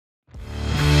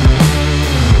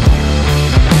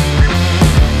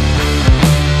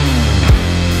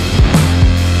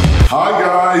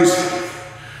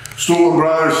Stoltman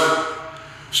brothers,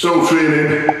 still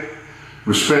training,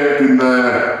 respecting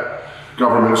the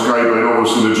government's guideline.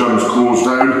 Obviously the gym's closed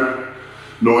down,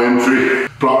 no entry,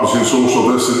 practicing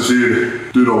social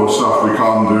distancing, doing all the stuff we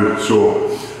can do. So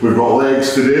we've got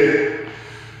legs today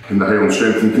in the Highland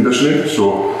Strength and Conditioning.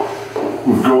 So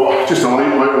we've got just a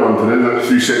light one today,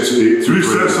 3 sets of 8. 3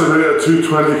 sets of 8 at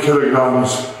 220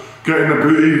 kilograms. Getting the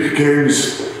booty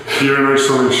gains here in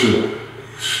isolation.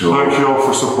 So, thank you all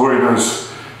for supporting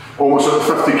us. Almost at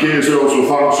 50k as well, so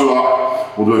thanks for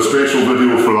that. We'll do a special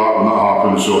video for that when that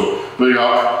happens. So big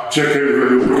up, check out the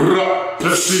video.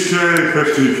 50k,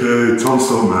 50k, Tom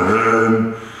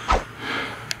Stoltman.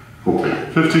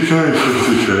 50k,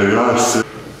 50k, that's it.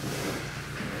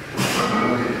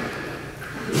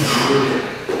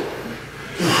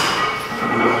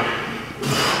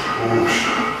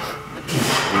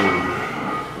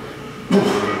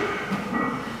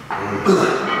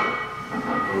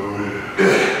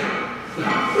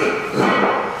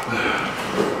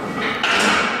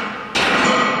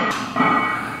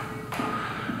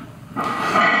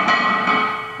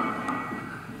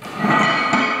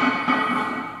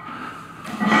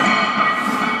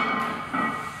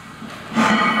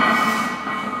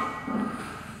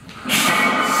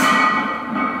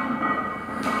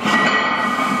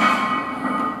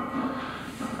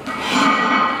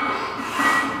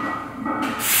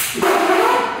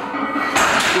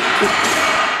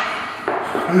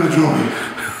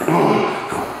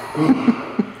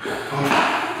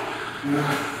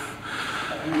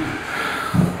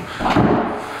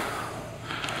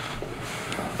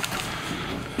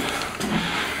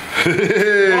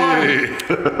 Hey!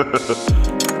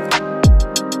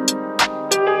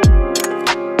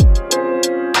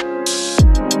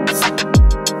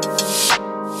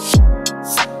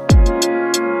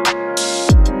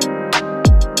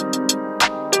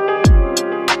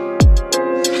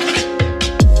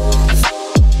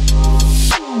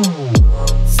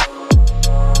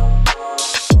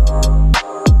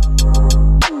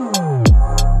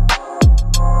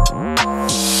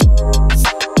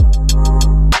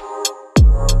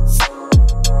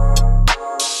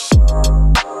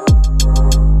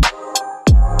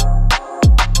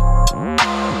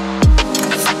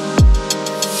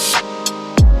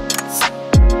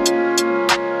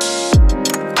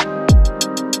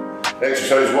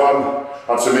 Exercise 1,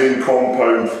 that's the main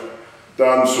compound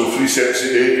dance, so 3 sets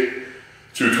of 8,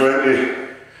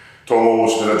 220. Tom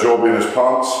almost did a job in his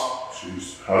pants.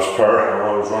 Jeez. As per.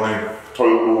 I was running.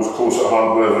 Toilet roll was close at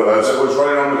hand, whatever it is. It was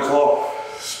running on the clock.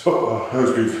 So, that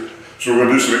was good. So we're going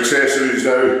to do some accessories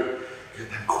now. Get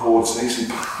them quads nice and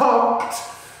pumped.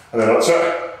 And then that's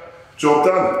it. Job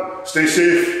done. Stay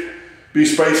safe, be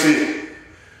spicy,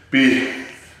 be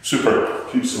super.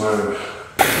 Keep smiling.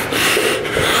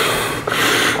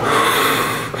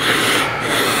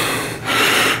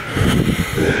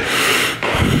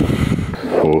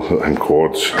 Oh, and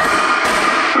quads.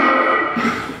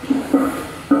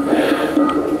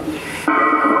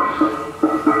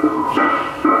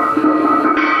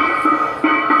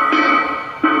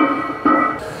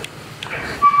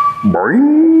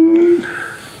 Boing.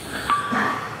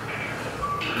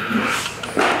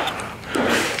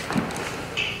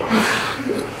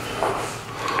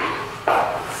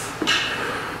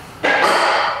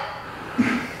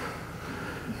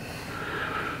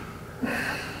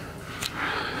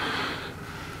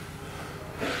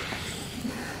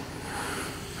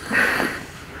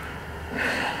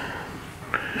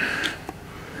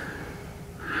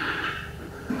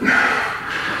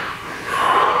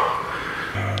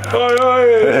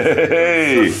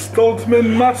 Hey!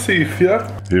 Stoltman massive,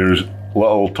 yeah? Here's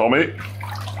little Tommy.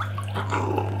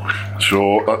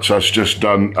 So that's us just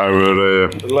done our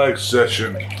leg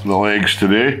session. The legs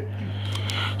today.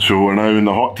 So we're now in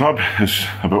the hot tub. It's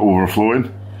a bit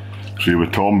overflowing. See,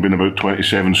 with Tom being about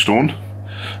 27 stone.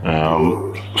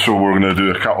 So we're going to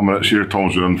do a couple minutes here.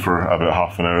 Tom's been in for about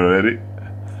half an hour already.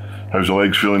 How's the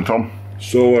legs feeling, Tom?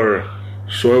 Sore.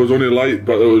 So I was only light,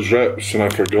 but it was reps, and I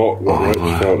forgot what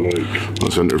reps felt like.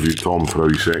 Let's interview Tom for a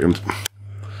wee second.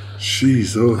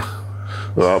 Jeez, oh.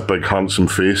 That big handsome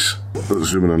face. Let's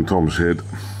zoom in on Tom's head.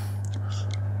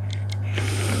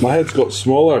 My head's got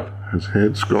smaller. His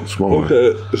head's got smaller. Look at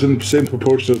it, it's in the same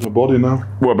proportion as my body now.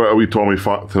 What about a wee Tommy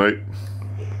fat tonight?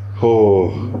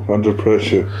 Oh, under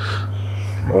pressure.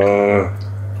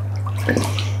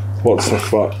 What's the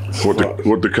fat?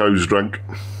 What do cows drink?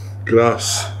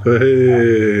 Grass.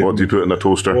 Hey. What do you put in a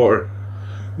toaster? Water.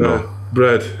 No.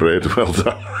 Bread. Bread, well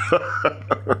done.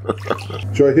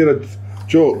 Shall I hear a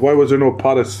joke? Why was there no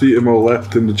paracetamol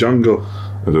left in the jungle?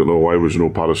 I don't know why there was no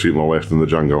paracetamol left in the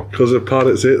jungle. Because the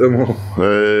parrots ate them all.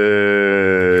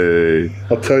 Hey!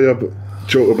 I'll tell you a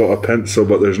joke about a pencil,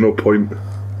 but there's no point.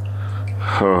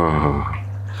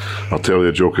 I'll tell you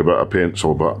a joke about a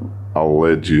pencil, but I'll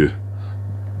lead you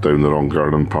down the wrong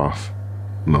garden path.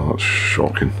 No, that's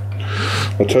shocking.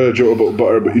 I'll tell you a joke about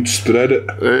butter, but you'd spread it.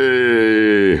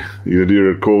 Hey! You gonna do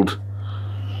your cold?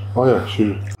 Oh yeah,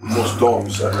 sure. Most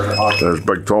dogs sitting in the hot tub. There's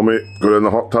Big Tommy going in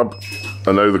the hot tub,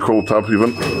 and now the cold tub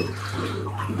even.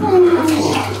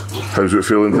 How's it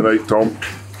feeling tonight, Tom?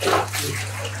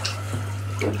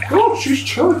 Oh, she's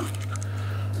chilling.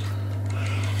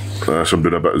 That's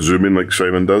been a bit of zooming like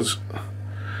Simon does.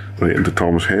 Right into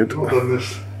Tom's head. I've done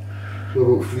this for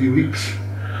about 3 weeks.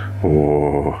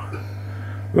 Oh,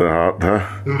 the heart,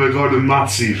 huh? In my garden,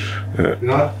 massive. Yeah.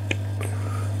 Yeah.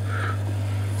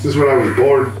 This is where I was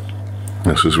born.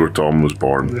 This is where Tom was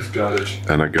born. In this garage.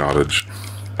 In a garage.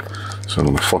 So I'm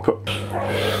going to flip it.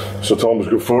 So Tom's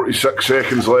got 46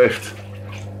 seconds left.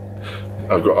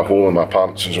 I've got a hole in my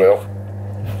pants as well.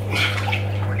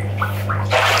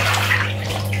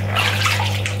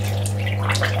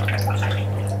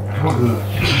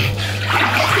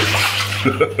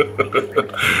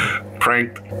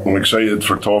 Pranked. I'm excited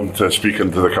for Tom to speak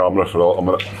into the camera for a little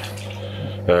minute.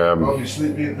 I'll be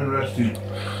sleeping and resting.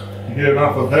 You get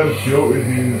enough of him, you don't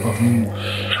need of me.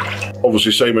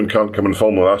 Obviously Simon can't come and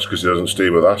film with us because he doesn't stay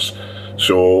with us,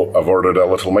 so I've ordered a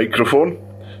little microphone,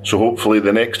 so hopefully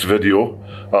the next video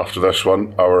after this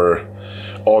one our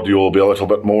audio will be a little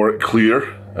bit more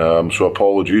clear, so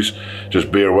apologies,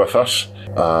 just bear with us.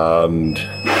 And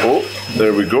oh,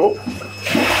 there we go.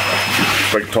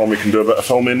 Big Tommy can do a bit of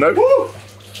filming now. Woo!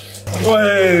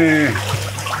 Hey,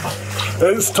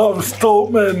 it's Tom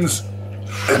Stoltman's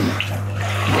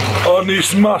on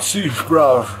this massive,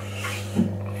 bruv.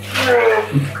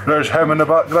 There's him in the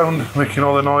background making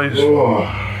all the noise. Oh.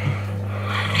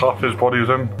 Half his body's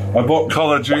in. I bought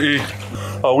Call of Duty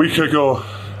a week ago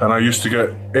and I used to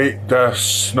get 8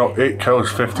 deaths, not 8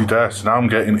 kills, 50 deaths. Now I'm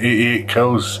getting 88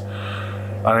 kills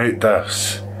and 8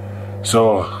 deaths.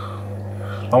 So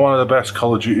I'm one of the best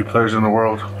Call of Duty players in the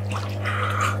world.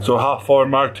 So half for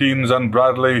Martins and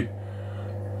Bradley.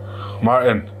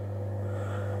 Martin,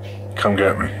 come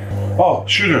get me. Oh,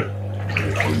 shooter.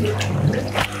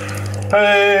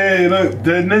 Hey, look,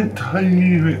 didn't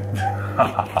time it.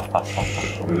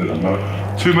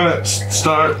 2 minutes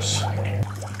starts.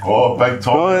 Oh, Big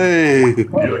Tom. Hey. You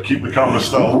gotta keep the camera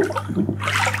still.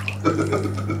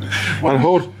 And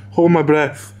hold my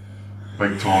breath.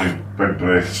 Big Tommy, big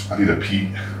breaths. I need a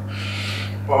pee.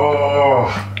 Oh.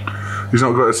 He's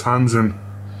not got his hands in.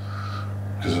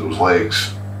 Because it was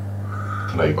legs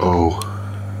tonight. Oh.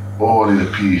 Oh, I need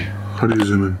a pee. How do you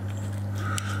zoom in?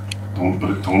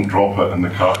 Don't drop it in the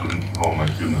carton. Oh my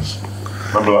goodness.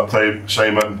 Remember that time,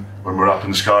 Simon, when we were up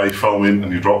in the sky filming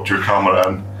and you dropped your camera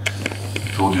in?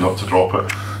 I told you not to drop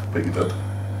it, but you did.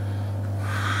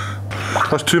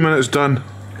 That's 2 minutes done.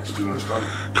 That's 2 minutes done.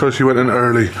 Because you went in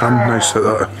early. I'm nice at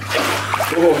that.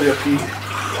 Oh, yeah, pee.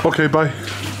 Okay, bye.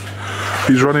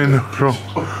 He's running.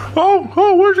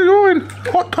 Oh, where's he going?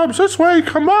 Hot tub's this way,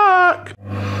 come back!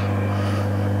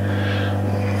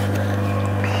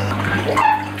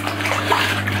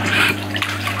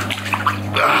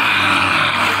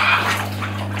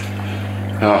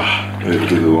 Right, we'll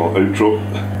do the little outro.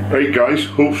 Right guys,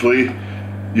 hopefully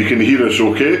you can hear us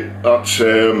okay. That's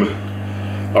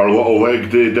our little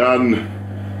leg day done.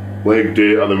 Leg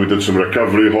day, and then we did some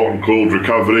recovery, hot and cold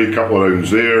recovery, couple of rounds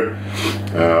there.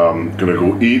 Gonna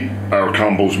go eat our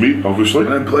Campbell's meat, obviously.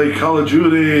 And then play Call of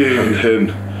Duty. And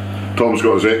then Tom's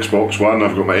got his Xbox One,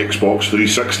 I've got my Xbox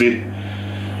 360.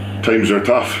 Times are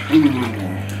tough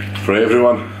for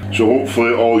everyone. So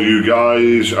hopefully all you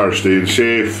guys are staying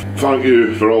safe. Thank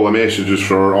you for all the messages,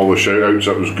 for all the shout outs,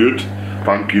 that was good.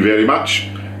 Thank you very much.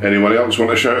 Anyone else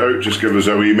want a shout out, just give us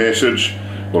a wee message.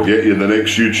 We'll get you in the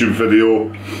next YouTube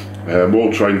video.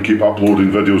 We'll try and keep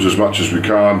uploading videos as much as we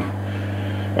can.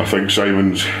 I think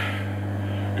Simon's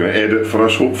going to edit for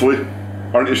us, hopefully.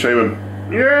 Aren't you, Simon?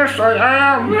 Yes, I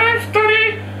am. Yes,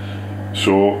 Daddy.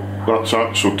 So that's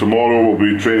that. So tomorrow we'll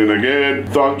be training again.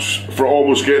 Thanks for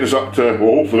almost getting us up to,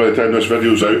 well, hopefully by the time this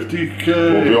video's out, 50K.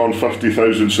 We'll be on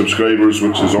 50,000 subscribers,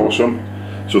 which is awesome.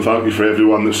 So thank you for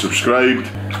everyone that's subscribed.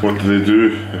 What do they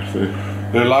do?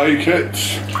 They like it,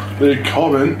 they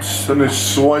comment, and they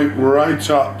swipe right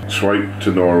up. Swipe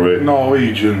to Norway.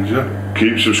 Norwegians, yeah.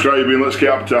 Keep subscribing, let's get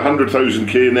up to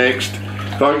 100,000k next.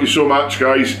 Thank you so much,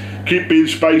 guys. Keep being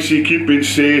spicy, keep being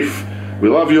safe. We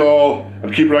love you all,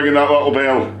 and keep ringing that little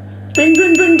bell. Ding,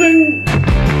 ding, ding, ding.